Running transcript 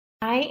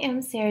I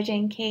am Sarah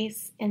Jane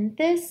Case, and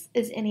this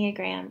is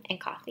Enneagram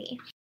and Coffee.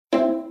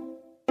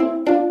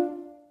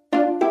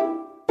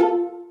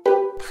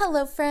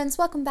 Hello friends,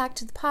 welcome back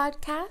to the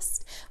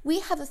podcast.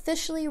 We have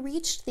officially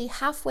reached the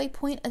halfway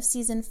point of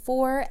season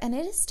 4, and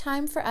it is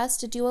time for us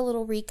to do a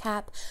little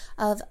recap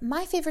of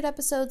my favorite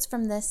episodes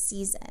from this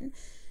season.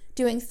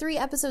 Doing 3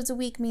 episodes a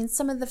week means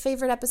some of the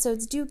favorite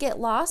episodes do get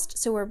lost,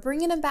 so we're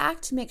bringing them back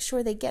to make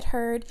sure they get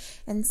heard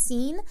and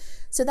seen.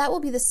 So that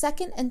will be the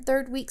 2nd and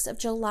 3rd weeks of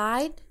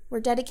July. We're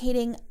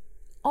dedicating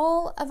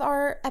all of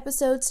our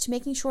episodes to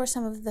making sure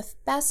some of the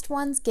best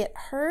ones get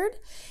heard,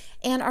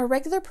 and our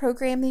regular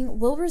programming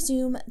will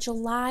resume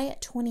July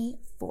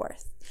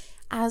 24th.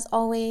 As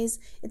always,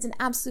 it's an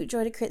absolute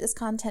joy to create this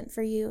content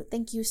for you.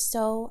 Thank you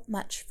so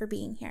much for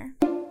being here.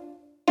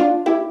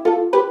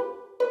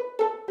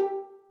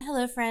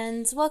 Hello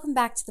friends, welcome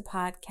back to the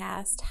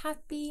podcast.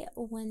 Happy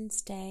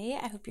Wednesday.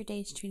 I hope your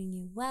day is treating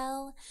you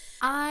well.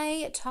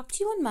 I talked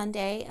to you on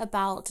Monday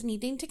about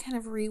needing to kind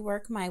of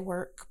rework my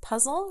work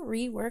puzzle,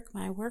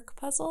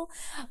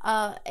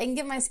 and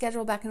get my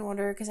schedule back in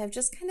order because I've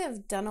just kind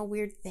of done a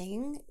weird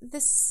thing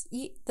this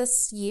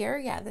year,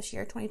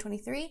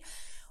 2023,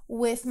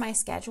 with my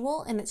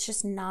schedule, and it's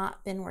just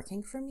not been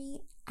working for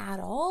me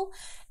at all.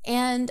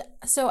 And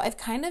so I've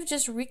kind of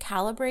just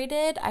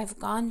recalibrated. I've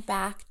gone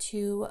back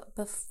to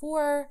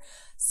before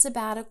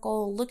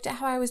sabbatical, looked at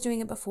how I was doing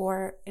it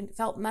before, and it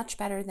felt much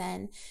better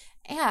then.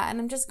 Yeah, and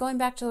I'm just going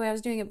back to the way I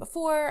was doing it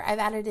before. I've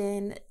added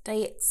in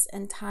dates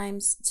and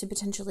times to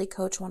potentially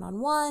coach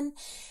one-on-one,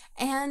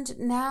 and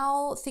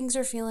now things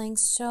are feeling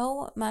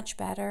so much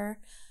better.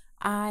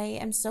 I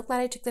am so glad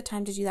I took the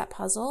time to do that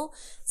puzzle.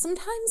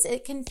 Sometimes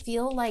it can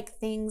feel like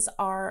things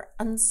are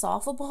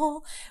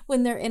unsolvable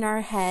when they're in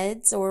our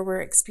heads or we're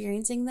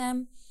experiencing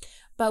them.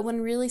 But when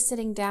really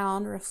sitting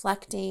down,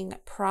 reflecting,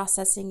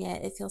 processing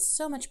it, it feels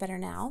so much better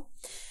now.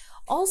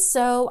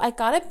 Also, I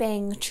got a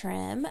bang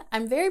trim.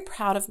 I'm very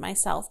proud of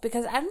myself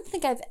because I don't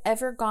think I've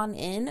ever gone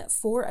in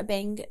for a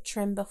bang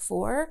trim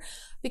before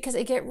because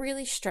I get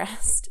really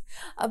stressed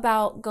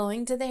about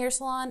going to the hair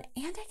salon,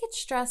 and I get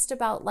stressed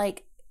about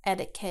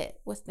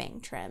etiquette with bang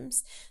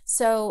trims.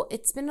 So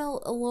it's been a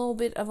little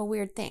bit of a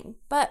weird thing,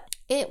 but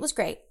it was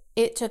great.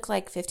 It took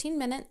 15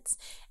 minutes,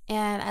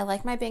 and I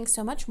like my bangs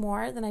so much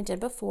more than I did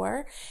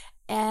before,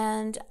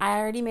 and I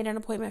already made an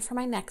appointment for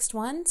my next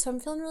one, so I'm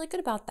feeling really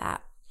good about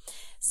that.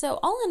 So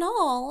all in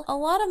all, a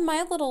lot of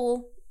my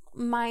little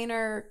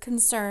minor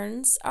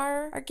concerns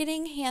are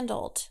getting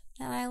handled,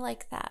 and I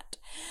like that.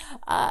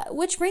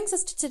 Which brings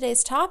us to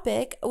today's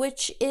topic,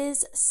 which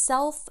is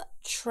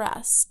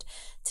self-trust.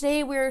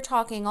 Today we're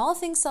talking all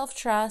things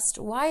self-trust,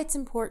 why it's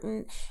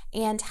important,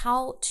 and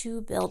how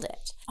to build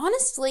it.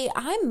 Honestly,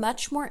 I'm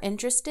much more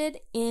interested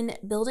in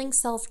building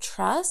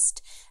self-trust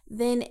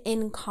than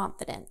in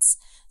confidence.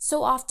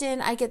 So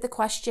often I get the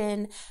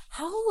question,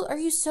 how are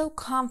you so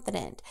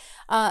confident?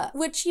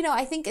 Which,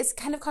 I think is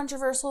kind of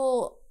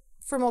controversial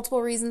for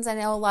multiple reasons. I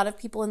know a lot of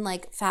people in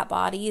fat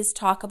bodies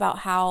talk about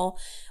how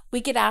we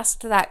get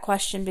asked that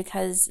question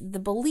because the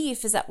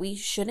belief is that we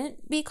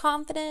shouldn't be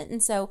confident.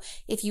 And so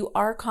if you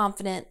are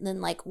confident, then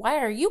why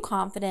are you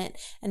confident?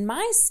 And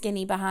my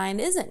skinny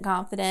behind isn't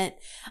confident.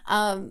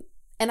 And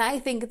I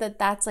think that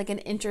that's an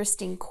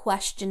interesting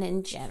question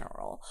in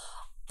general.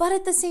 But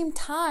at the same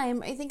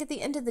time, I think at the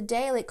end of the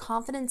day,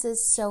 confidence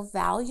is so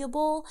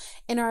valuable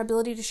in our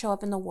ability to show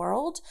up in the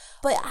world.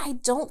 But I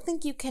don't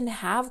think you can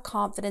have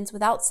confidence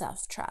without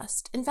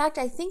self-trust. In fact,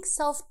 I think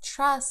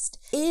self-trust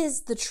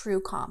is the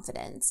true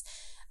confidence.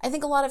 I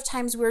think a lot of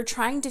times we're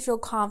trying to feel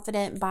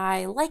confident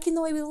by liking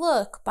the way we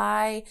look,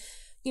 by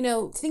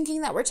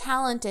thinking that we're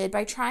talented,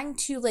 by trying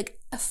to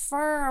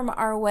affirm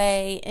our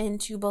way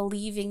into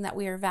believing that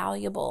we are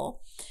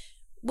valuable.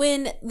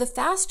 When the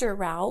faster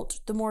route,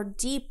 the more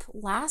deep,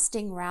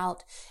 lasting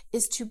route,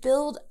 is to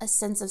build a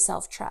sense of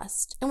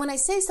self-trust. And when I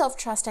say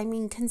self-trust, I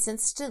mean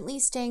consistently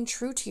staying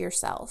true to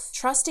yourself.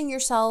 Trusting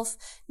yourself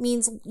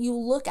means you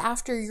look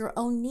after your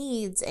own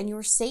needs and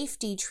your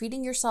safety,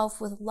 treating yourself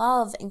with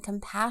love and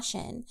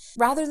compassion.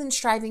 Rather than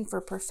striving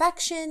for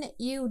perfection,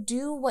 you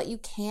do what you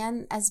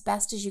can as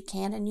best as you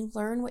can, and you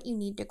learn what you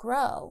need to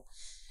grow.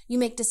 You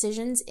make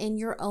decisions in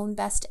your own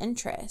best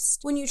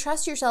interest. When you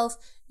trust yourself,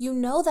 you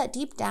know that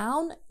deep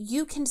down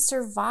you can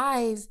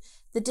survive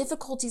the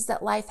difficulties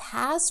that life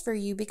has for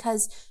you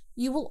because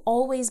you will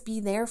always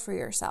be there for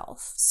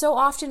yourself. So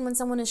often when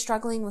someone is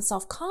struggling with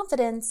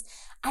self-confidence,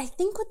 I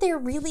think what they're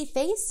really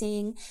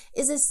facing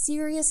is a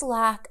serious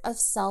lack of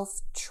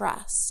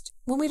self-trust.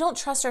 When we don't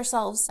trust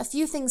ourselves, a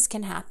few things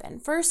can happen.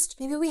 First,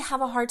 maybe we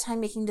have a hard time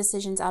making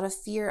decisions out of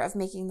fear of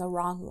making the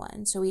wrong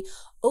one. So we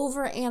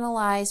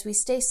overanalyze, we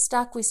stay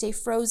stuck, we stay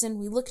frozen,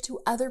 we look to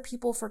other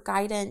people for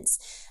guidance.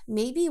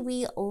 Maybe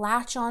we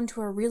latch on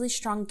to a really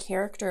strong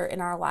character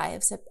in our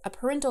lives, a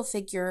parental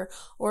figure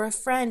or a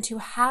friend who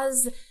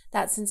has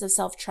that sense of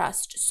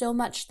self-trust so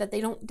much that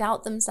they don't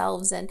doubt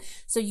themselves, and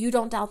so you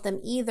don't doubt them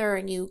either,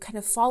 and you kind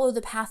of follow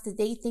the path that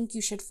they think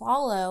you should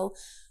follow,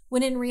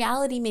 when in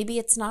reality, maybe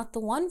it's not the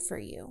one for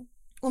you.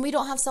 When we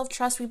don't have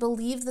self-trust, we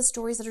believe the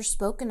stories that are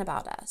spoken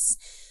about us.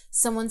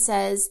 Someone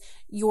says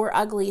you're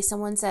ugly.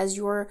 Someone says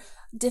you're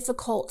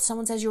difficult.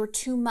 Someone says you're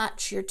too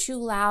much, you're too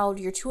loud,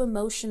 you're too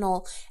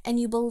emotional, and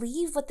you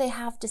believe what they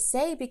have to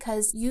say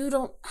because you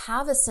don't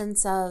have a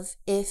sense of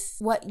if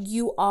what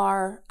you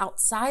are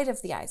outside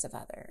of the eyes of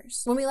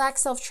others. When we lack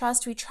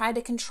self-trust, we try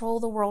to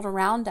control the world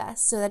around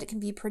us so that it can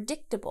be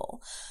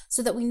predictable,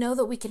 so that we know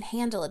that we can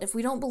handle it. If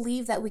we don't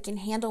believe that we can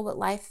handle what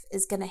life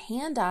is going to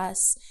hand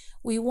us,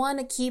 we want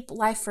to keep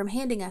life from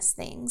handing us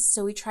things,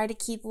 so we try to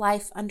keep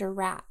life under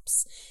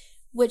wraps,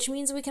 which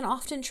means we can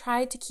often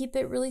try to keep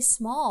it really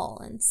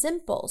small and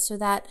simple so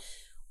that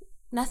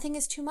nothing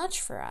is too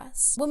much for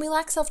us. When we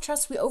lack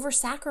self-trust, we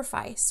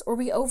over-sacrifice or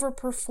we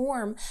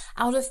over-perform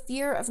out of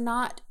fear of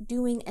not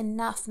doing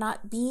enough,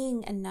 not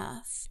being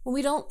enough. When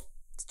we don't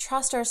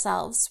trust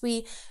ourselves,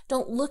 we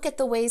don't look at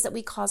the ways that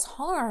we cause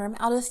harm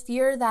out of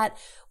fear that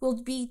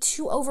we'll be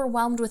too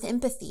overwhelmed with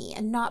empathy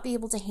and not be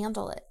able to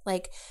handle it.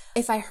 Like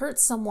if I hurt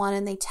someone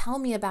and they tell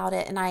me about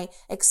it and I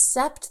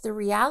accept the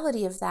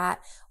reality of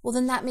that, well,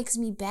 then that makes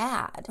me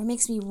bad or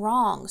makes me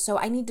wrong. So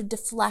I need to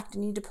deflect, I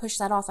need to push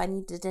that off, I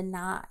need to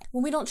deny.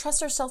 When we don't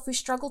trust ourselves, we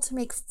struggle to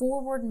make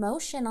forward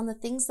motion on the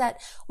things that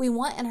we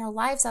want in our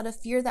lives out of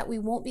fear that we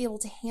won't be able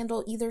to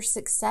handle either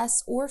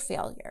success or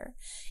failure.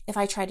 If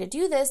I try to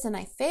do this and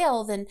I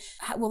fail, then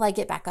will I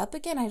get back up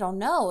again? I don't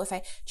know. If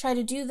I try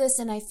to do this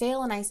and I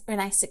fail and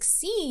I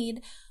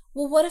succeed,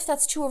 well, what if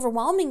that's too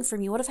overwhelming for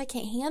me? What if I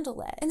can't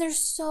handle it? And there's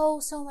so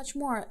much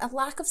more. A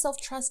lack of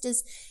self-trust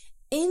is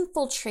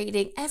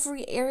infiltrating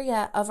every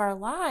area of our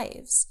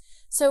lives.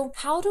 So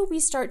how do we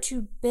start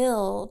to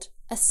build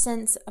a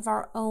sense of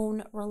our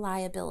own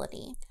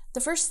reliability? The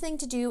first thing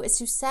to do is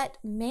to set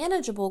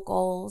manageable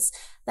goals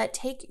that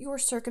take your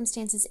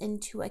circumstances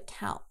into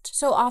account.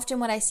 So often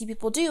what I see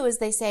people do is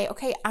they say,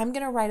 okay, I'm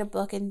going to write a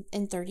book in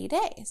 30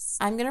 days.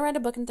 I'm going to write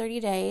a book in 30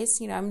 days.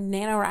 You know,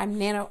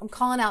 I'm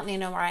calling out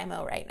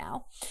NaNoWriMo right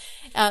now.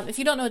 If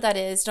you don't know what that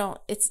is,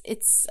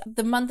 it's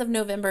the month of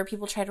November.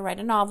 People try to write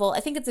a novel. I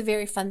think it's a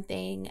very fun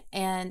thing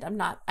and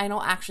I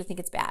don't actually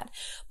think it's bad.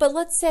 But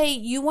let's say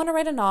you want to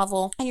write a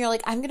novel and you're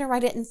like, I'm going to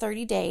write it in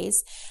 30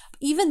 days.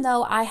 Even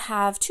though I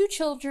have 2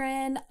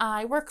 children,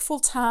 I work full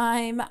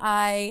time,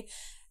 I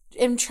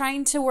am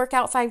trying to work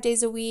out 5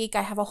 days a week,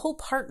 I have a whole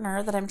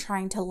partner that I'm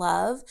trying to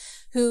love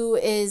who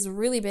is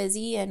really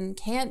busy and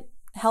can't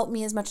help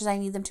me as much as I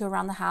need them to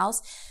around the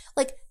house.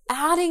 Like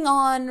adding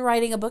on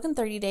writing a book in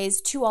 30 days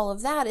to all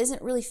of that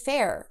isn't really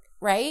fair,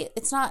 right?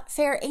 It's not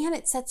fair and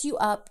it sets you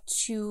up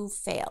to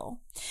fail.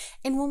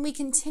 And when we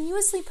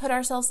continuously put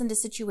ourselves into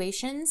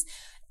situations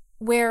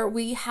where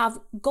we have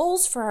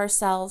goals for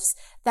ourselves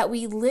that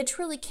we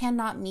literally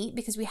cannot meet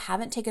because we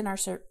haven't taken our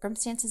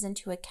circumstances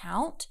into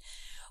account,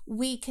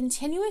 we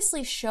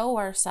continuously show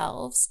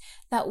ourselves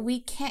that we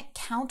can't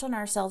count on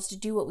ourselves to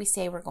do what we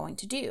say we're going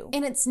to do.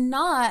 And it's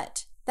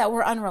not that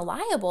we're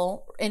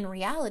unreliable in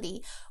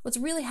reality. What's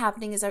really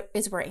happening is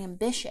we're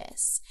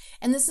ambitious.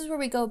 And this is where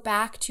we go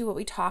back to what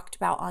we talked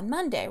about on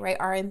Monday, right?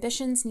 Our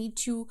ambitions need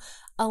to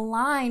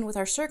align with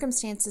our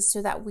circumstances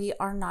so that we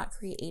are not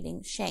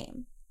creating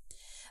shame.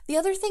 The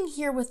other thing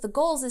here with the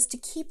goals is to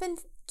keep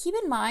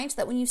in mind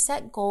that when you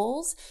set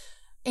goals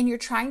and you're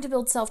trying to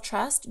build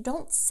self-trust,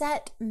 don't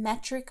set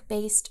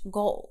metric-based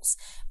goals.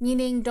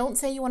 Meaning, don't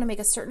say you want to make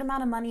a certain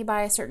amount of money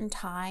by a certain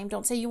time.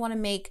 Don't say you want to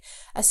make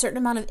a certain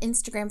amount of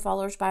Instagram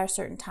followers by a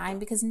certain time,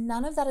 because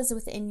none of that is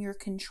within your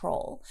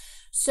control.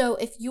 So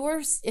if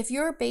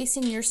you're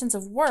basing your sense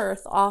of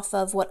worth off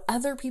of what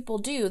other people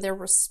do, their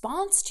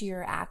response to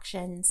your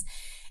actions,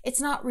 it's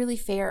not really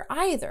fair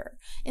either.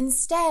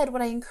 Instead,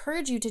 what I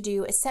encourage you to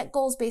do is set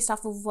goals based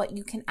off of what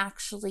you can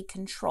actually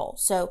control.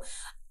 So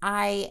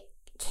I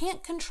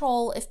can't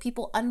control if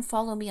people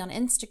unfollow me on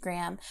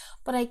Instagram,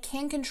 but I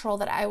can control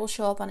that I will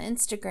show up on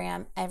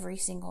Instagram every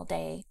single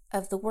day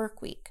of the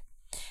work week.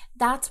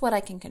 That's what I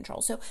can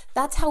control. So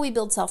that's how we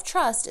build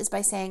self-trust, is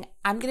by saying,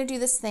 I'm going to do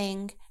this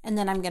thing and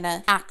then I'm going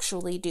to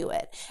actually do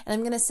it. And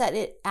I'm going to set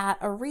it at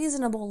a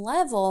reasonable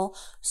level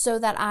so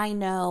that I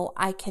know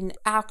I can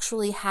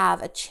actually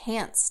have a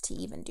chance to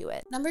even do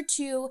it. Number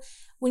 2,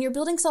 when you're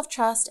building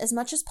self-trust, as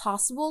much as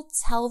possible,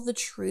 tell the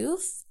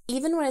truth,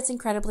 even when it's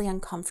incredibly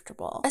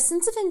uncomfortable. A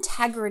sense of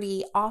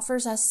integrity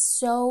offers us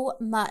so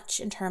much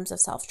in terms of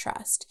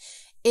self-trust.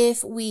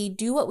 If we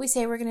do what we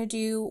say we're going to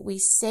do, we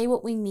say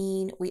what we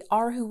mean, we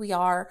are who we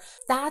are,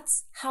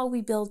 that's how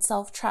we build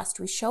self-trust.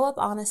 We show up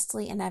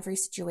honestly in every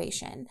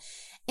situation.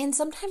 And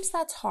sometimes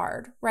that's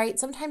hard, right?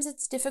 Sometimes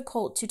it's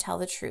difficult to tell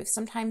the truth.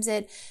 Sometimes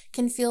it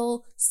can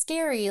feel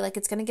scary, like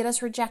it's going to get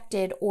us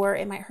rejected, or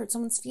it might hurt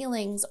someone's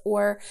feelings,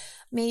 or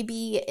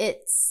maybe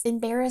it's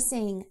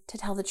embarrassing to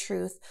tell the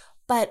truth.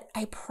 But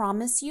I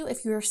promise you,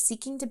 if you're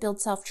seeking to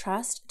build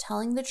self-trust,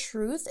 telling the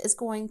truth is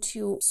going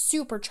to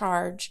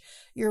supercharge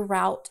your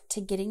route to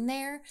getting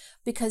there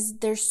because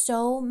there's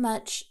so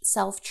much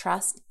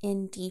self-trust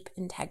in deep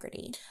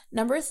integrity.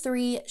 Number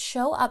 3,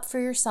 show up for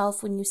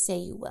yourself when you say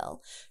you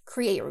will.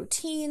 Create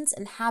routines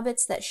and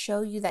habits that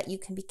show you that you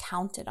can be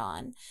counted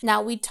on.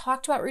 Now, we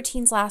talked about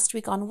routines last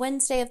week on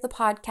Wednesday of the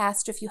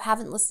podcast. If you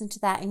haven't listened to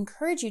that, I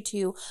encourage you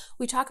to.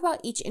 We talk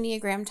about each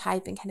Enneagram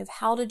type and kind of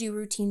how to do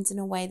routines in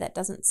a way that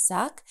doesn't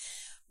suck.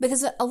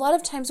 Because a lot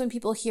of times when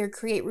people hear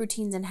create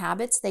routines and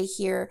habits, they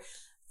hear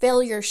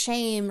failure,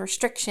 shame,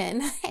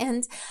 restriction.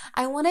 And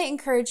I want to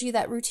encourage you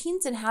that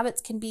routines and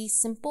habits can be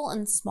simple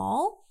and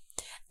small.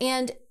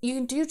 And you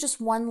can do just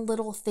one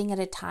little thing at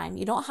a time.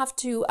 You don't have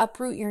to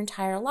uproot your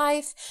entire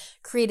life,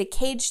 create a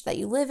cage that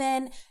you live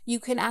in. You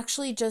can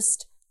actually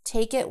just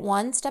take it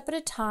one step at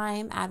a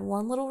time, add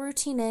one little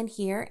routine in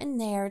here and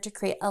there to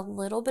create a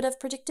little bit of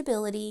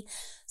predictability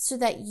so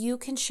that you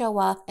can show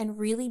up and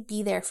really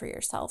be there for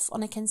yourself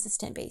on a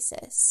consistent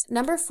basis.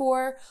 Number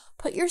 4,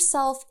 put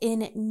yourself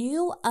in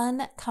new,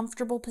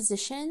 uncomfortable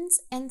positions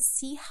and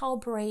see how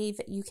brave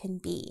you can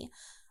be.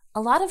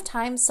 A lot of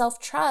times,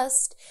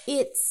 self-trust,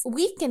 it's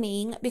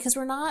weakening because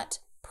we're not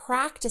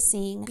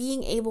practicing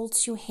being able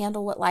to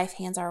handle what life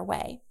hands our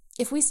way.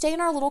 If we stay in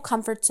our little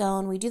comfort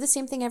zone, we do the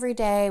same thing every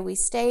day, we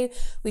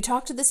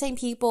talk to the same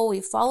people,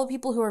 we follow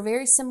people who are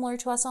very similar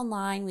to us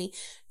online, we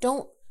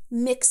don't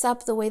mix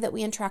up the way that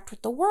we interact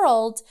with the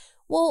world,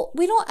 well,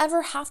 we don't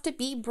ever have to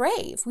be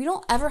brave. We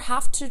don't ever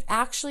have to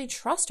actually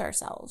trust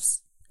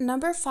ourselves.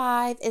 Number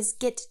 5 is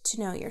get to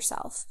know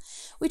yourself.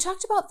 We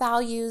talked about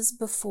values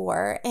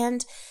before,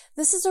 and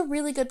this is a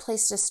really good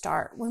place to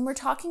start. When we're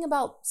talking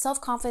about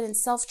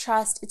self-confidence,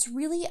 self-trust, it's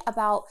really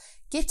about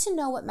get to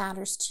know what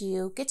matters to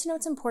you, get to know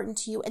what's important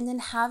to you, and then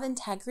have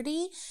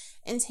integrity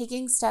in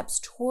taking steps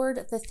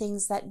toward the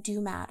things that do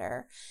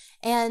matter.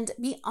 And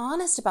be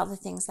honest about the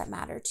things that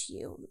matter to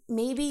you.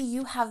 Maybe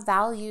you have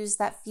values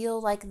that feel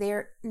like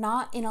they're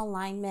not in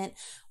alignment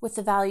with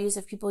the values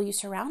of people you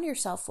surround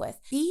yourself with.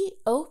 Be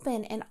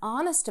open and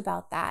honest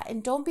about that,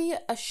 and don't be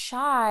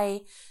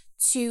shy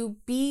to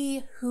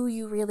be who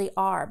you really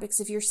are. Because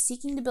if you're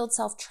seeking to build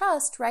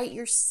self-trust, right,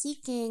 you're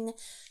seeking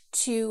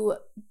to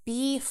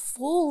be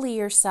fully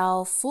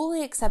yourself,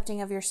 fully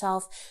accepting of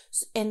yourself,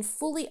 and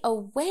fully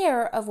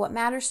aware of what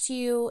matters to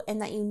you,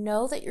 and that you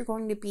know that you're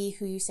going to be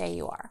who you say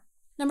you are.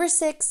 Number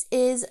 6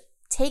 is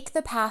take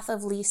the path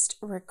of least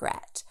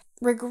regret.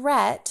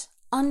 Regret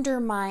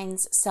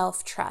undermines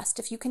self-trust.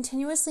 If you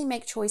continuously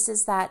make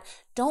choices that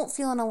don't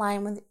feel in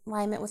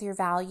alignment with your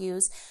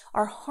values,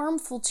 are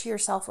harmful to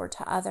yourself or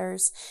to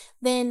others,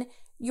 then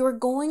you're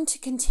going to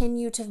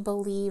continue to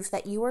believe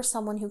that you are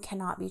someone who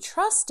cannot be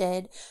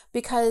trusted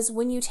because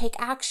when you take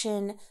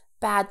action,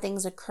 bad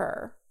things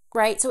occur.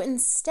 Right? So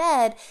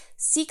instead,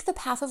 seek the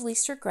path of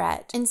least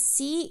regret and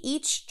see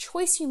each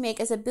choice you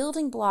make as a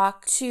building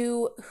block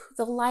to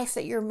the life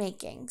that you're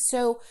making.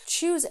 So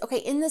choose, okay,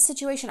 in this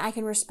situation, I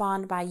can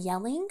respond by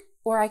yelling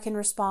or I can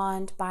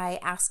respond by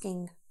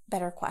asking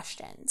better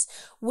questions.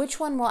 Which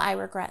one will I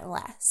regret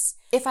less?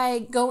 If I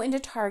go into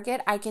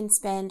Target, I can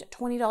spend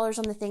 $20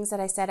 on the things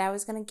that I said I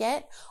was going to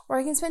get, or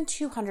I can spend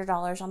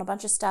 $200 on a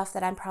bunch of stuff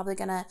that I'm probably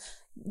going to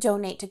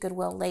donate to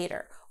Goodwill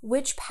later.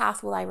 Which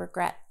path will I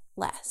regret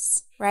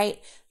less,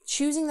 right?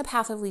 Choosing the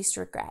path of least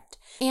regret.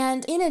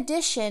 And in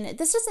addition,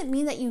 this doesn't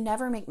mean that you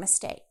never make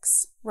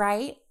mistakes,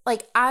 right?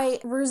 Like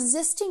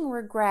resisting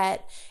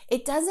regret,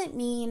 it doesn't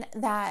mean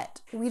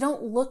that we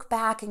don't look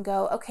back and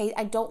go, okay,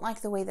 I don't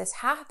like the way this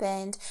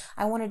happened.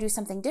 I want to do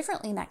something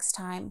differently next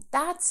time.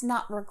 That's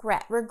not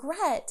regret.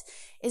 Regret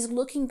is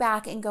looking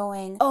back and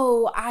going,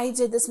 oh, I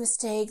did this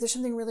mistake. There's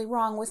something really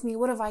wrong with me.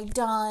 What have I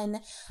done?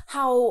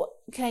 How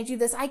can I do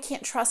this? I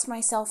can't trust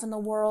myself in the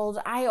world.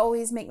 I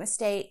always make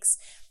mistakes.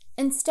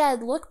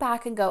 Instead, look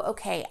back and go,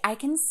 okay, I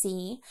can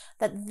see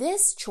that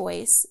this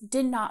choice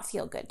did not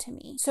feel good to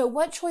me. So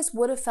what choice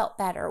would have felt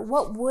better?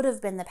 What would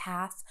have been the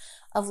path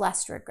of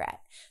less regret?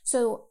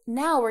 So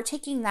now we're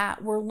taking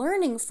that, we're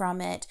learning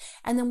from it,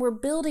 and then we're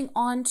building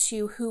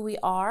onto who we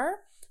are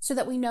so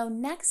that we know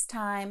next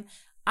time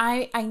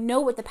I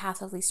know what the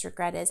path of least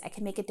regret is. I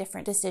can make a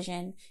different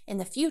decision in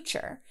the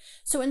future.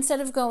 So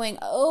instead of going,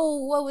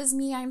 oh, woe is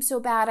me, I'm so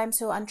bad, I'm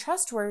so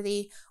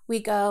untrustworthy, we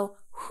go,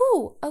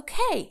 whew,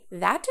 okay,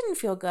 that didn't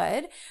feel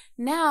good.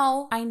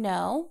 Now I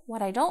know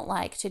what I don't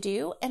like to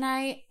do, and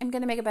I am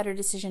going to make a better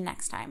decision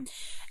next time.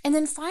 And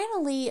then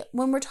finally,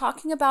 when we're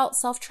talking about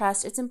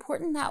self-trust, it's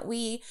important that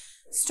we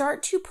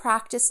start to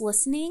practice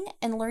listening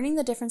and learning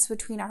the difference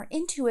between our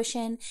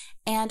intuition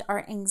and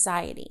our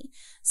anxiety.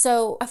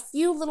 So a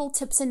few little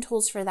tips and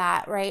tools for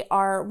that, right,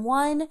 are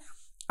one,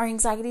 our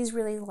anxiety is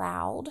really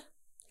loud.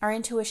 Our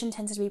intuition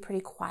tends to be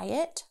pretty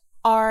quiet.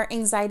 Our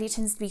anxiety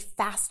tends to be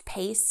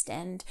fast-paced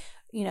and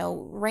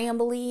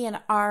rambly, and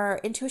our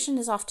intuition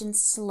is often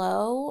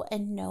slow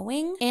and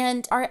knowing.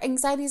 And our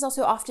anxiety is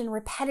also often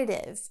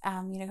repetitive.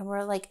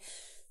 We're like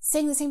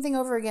saying the same thing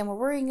over again. We're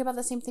worrying about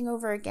the same thing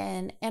over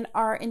again. And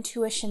our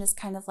intuition is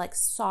kind of like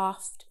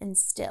soft and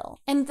still.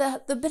 And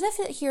the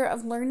benefit here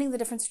of learning the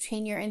difference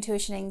between your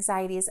intuition and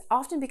anxiety is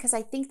often because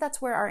I think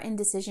that's where our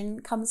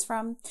indecision comes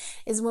from,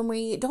 is when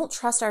we don't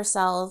trust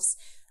ourselves.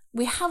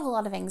 We have a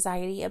lot of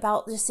anxiety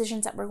about the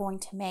decisions that we're going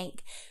to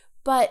make.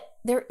 But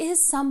there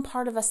is some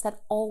part of us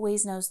that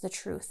always knows the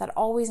truth, that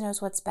always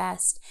knows what's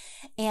best.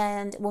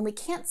 And when we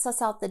can't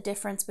suss out the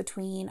difference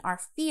between our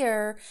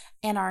fear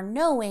and our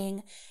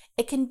knowing,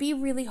 it can be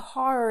really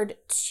hard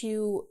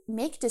to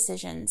make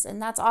decisions.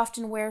 And that's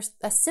often where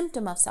a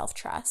symptom of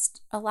self-trust,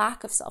 a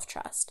lack of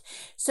self-trust.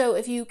 So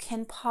if you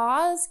can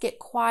pause, get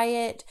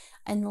quiet,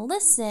 and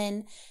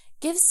listen,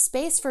 give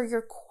space for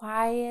your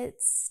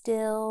quiet,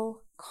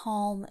 still,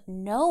 calm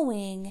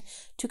knowing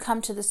to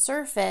come to the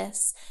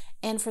surface,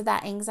 and for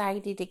that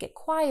anxiety to get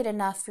quiet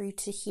enough for you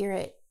to hear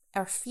it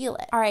or feel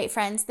it. All right,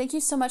 friends, thank you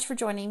so much for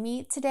joining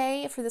me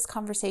today for this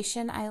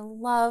conversation. I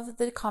love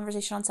the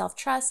conversation on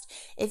self-trust.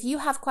 If you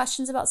have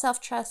questions about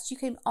self-trust, you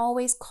can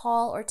always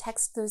call or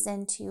text those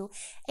into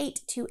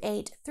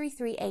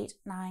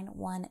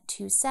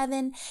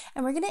 828-338-9127.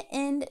 And we're going to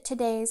end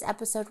today's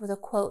episode with a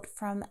quote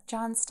from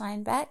John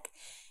Steinbeck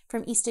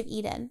from East of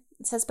Eden.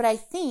 It says, "But I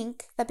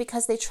think that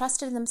because they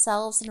trusted in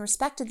themselves and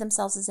respected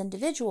themselves as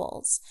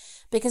individuals,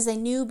 because they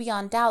knew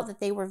beyond doubt that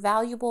they were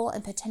valuable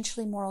and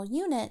potentially moral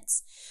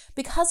units,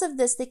 because of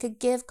this they could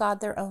give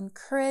God their own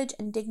courage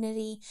and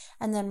dignity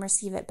and then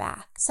receive it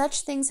back.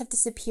 Such things have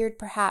disappeared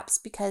perhaps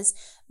because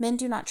men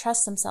do not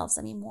trust themselves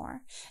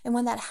anymore. And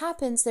when that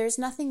happens, there is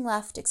nothing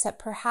left except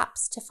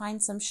perhaps to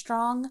find some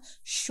strong,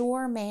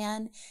 sure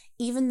man,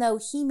 even though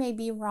he may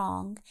be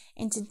wrong,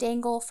 and to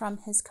dangle from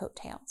his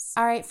coattails."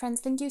 All right, friends,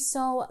 thank you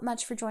so much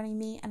for joining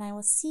me, and I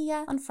will see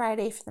ya on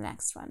Friday for the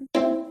next one.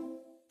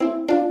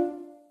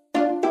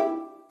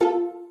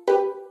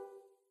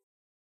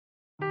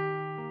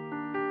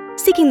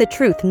 Seeking the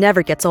truth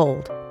never gets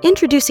old.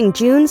 Introducing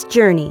June's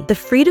Journey, the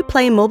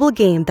free-to-play mobile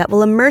game that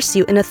will immerse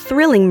you in a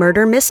thrilling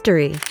murder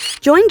mystery.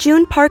 Join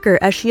June Parker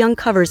as she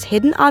uncovers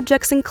hidden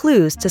objects and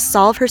clues to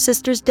solve her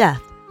sister's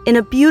death in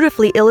a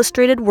beautifully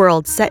illustrated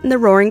world set in the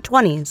Roaring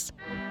 '20s.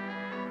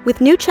 With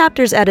new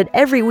chapters added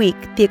every week,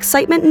 the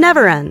excitement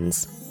never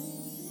ends.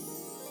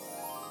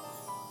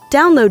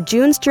 Download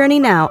June's Journey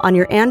now on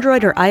your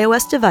Android or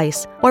iOS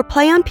device, or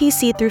play on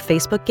PC through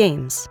Facebook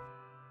Games.